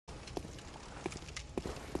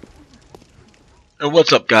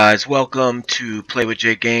What's up, guys? Welcome to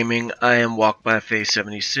PlaywitJay Gaming. I am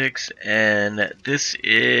WalkByFace76, and this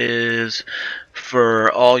is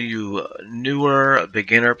for all you newer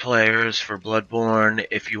beginner players for Bloodborne.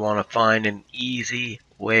 If you want to find an easy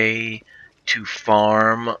way to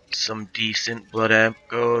farm some decent blood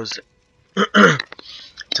echoes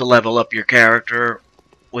to level up your character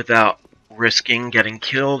without risking getting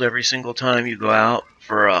killed every single time you go out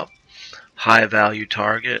for a high value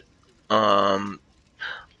target.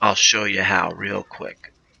 I'll show you how real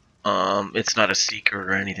quick. It's not a secret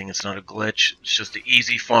or anything. It's not a glitch. It's just the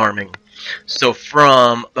easy farming. So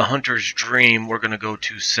from the Hunter's Dream, we're going to go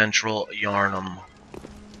to Central Yarnum.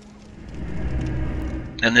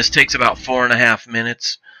 And this takes about 4.5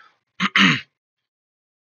 minutes.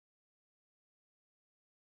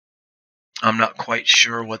 I'm not quite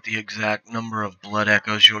sure what the exact number of blood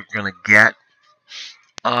echoes you're going to get.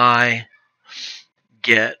 I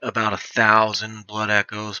get about 1,000 blood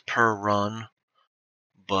echoes per run,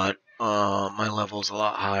 but my level's a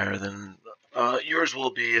lot higher than yours will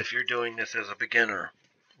be if you're doing this as a beginner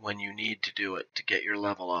when you need to do it to get your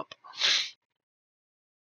level up.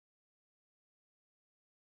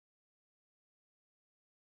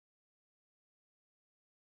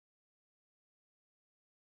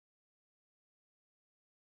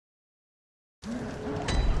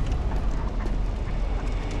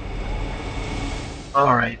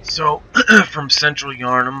 Alright, so from Central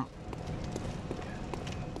Yarnum,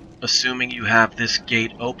 assuming you have this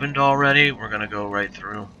gate opened already, we're going to go right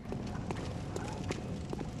through.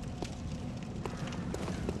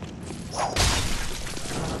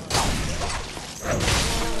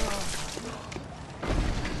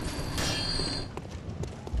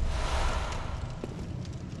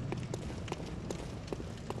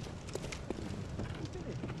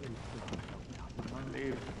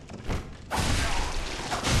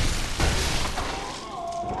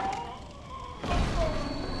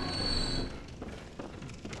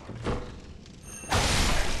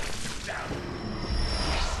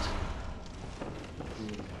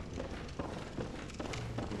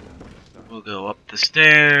 We'll go up the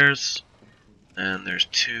stairs, and there's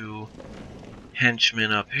 2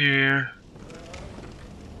 henchmen up here.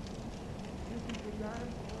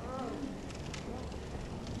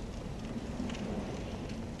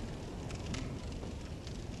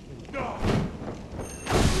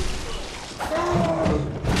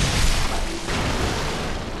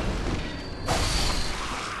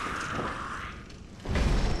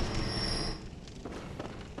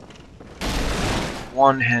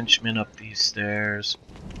 One henchman up these stairs.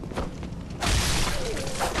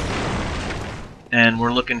 And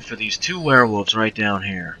we're looking for these 2 werewolves right down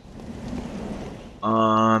here.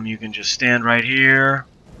 You can just stand right here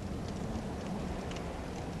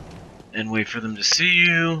and wait for them to see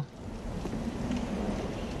you.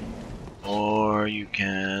 Or you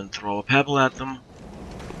can throw a pebble at them.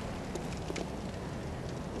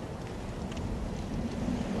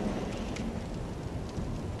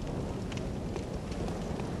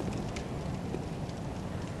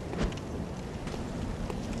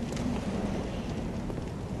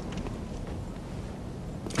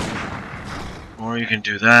 Or you can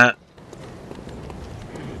do that.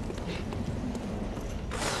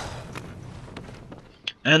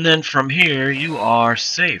 And then from here, you are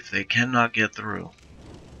safe. They cannot get through.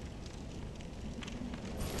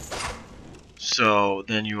 So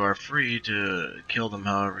then you are free to kill them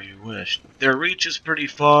however you wish. Their reach is pretty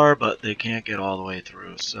far, but they can't get all the way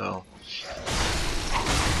through, so...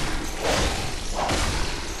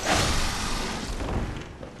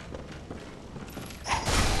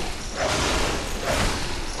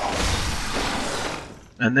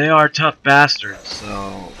 And they are tough bastards,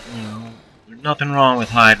 so, you know, there's nothing wrong with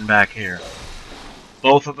hiding back here.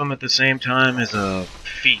 Both of them at the same time is a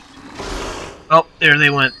feat. Oh, there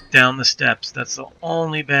they went down the steps. That's the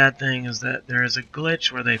only bad thing, is that there is a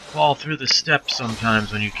glitch where they fall through the steps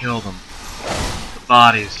sometimes when you kill them. The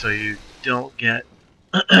bodies, so you don't get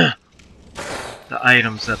the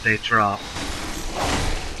items that they drop.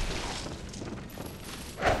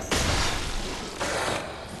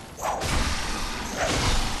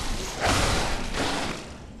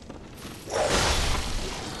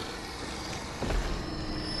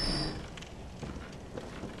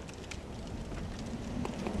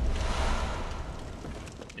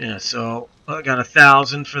 Yeah, so I got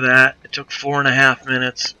 1,000 for that. It took 4.5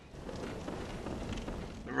 minutes.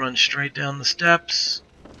 Run straight down the steps,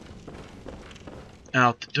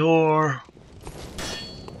 out the door,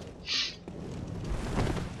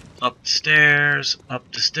 up the stairs,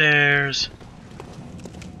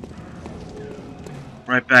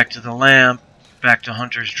 right back to the lamp, back to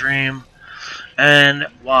Hunter's Dream. and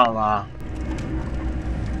voila.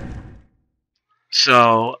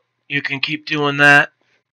 So you can keep doing that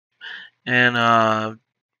and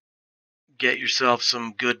get yourself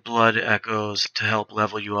some good blood echoes to help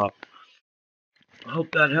level you up. I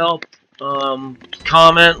hope that helped.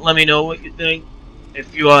 Comment, let me know what you think.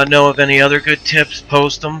 If you know of any other good tips,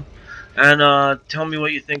 post them. And tell me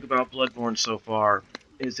what you think about Bloodborne so far.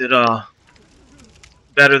 Is it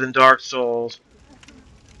better than Dark Souls?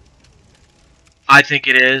 I think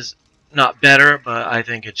it is. Not better, but I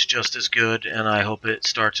think it's just as good, and I hope it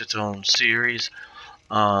starts its own series.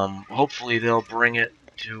 Hopefully they'll bring it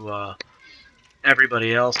to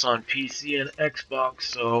everybody else on PC and Xbox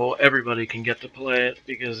so everybody can get to play it,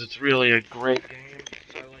 because it's really a great game.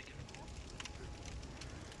 I like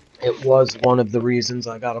it. It was one of the reasons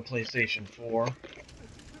I got a PlayStation 4,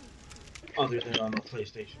 other than I'm a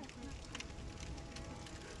PlayStation.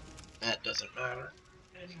 That doesn't matter.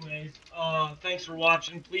 Anyways, thanks for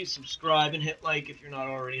watching. Please subscribe and hit like if you're not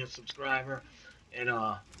already a subscriber. It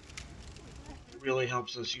really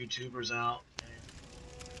helps us YouTubers out.